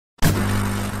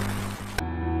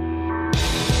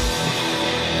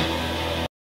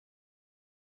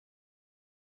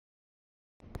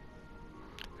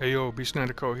Hey yo,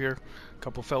 BeastNandico here. A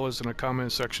couple fellas in the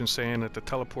comment section saying that the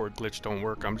teleport glitch don't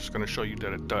work. I'm just going to show you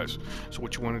that it does. So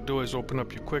what you want to do is open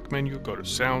up your quick menu, go to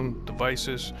sound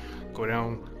devices, go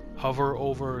down, hover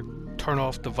over turn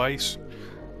off device,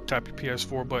 tap your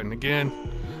PS4 button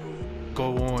again,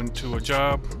 go on to a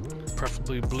job,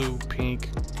 preferably blue, pink,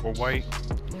 or white.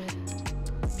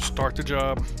 Start the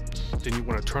job. Then you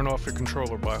want to turn off your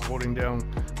controller by holding down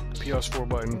the PS4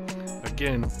 button.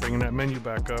 Again, bringing that menu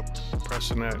back up,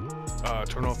 pressing that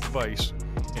turn off device,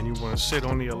 and you want to sit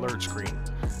on the alert screen.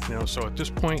 Now, so at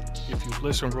this point, if you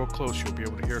listen real close, you'll be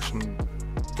able to hear some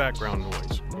background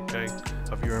noise, okay,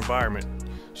 of your environment.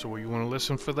 So you want to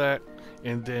listen for that,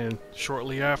 and then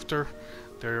shortly after,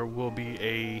 there will be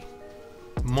a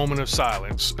moment of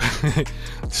silence.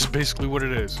 This is basically what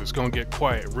it is. It's going to get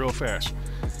quiet real fast.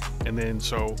 And then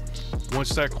so once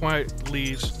that quiet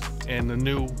leaves and the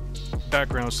new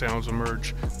background sounds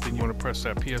emerge, then you want to press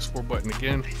that PS4 button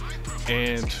again,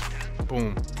 and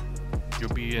boom,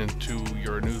 you'll be into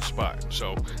your new spot.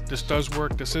 So this does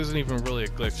work. This isn't even really a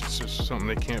glitch. It's just something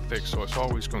they can't fix, so it's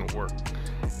always going to work.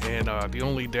 And the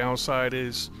only downside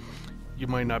is you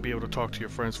might not be able to talk to your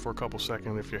friends for a couple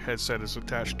seconds if your headset is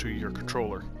attached to your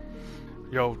controller.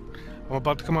 Yo, I'm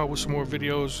about to come out with some more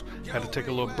videos. Had to take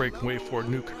a little break and wait for a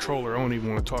new controller. I don't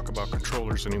even want to talk about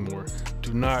controllers anymore.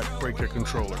 Do not break your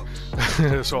controller.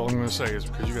 That's all I'm going to say, is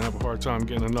because you're going to have a hard time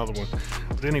getting another one.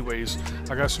 But anyways,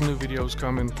 I got some new videos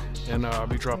coming, and I'll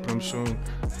be dropping them soon.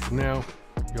 For now,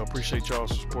 y'all, appreciate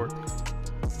y'all's support.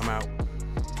 I'm out.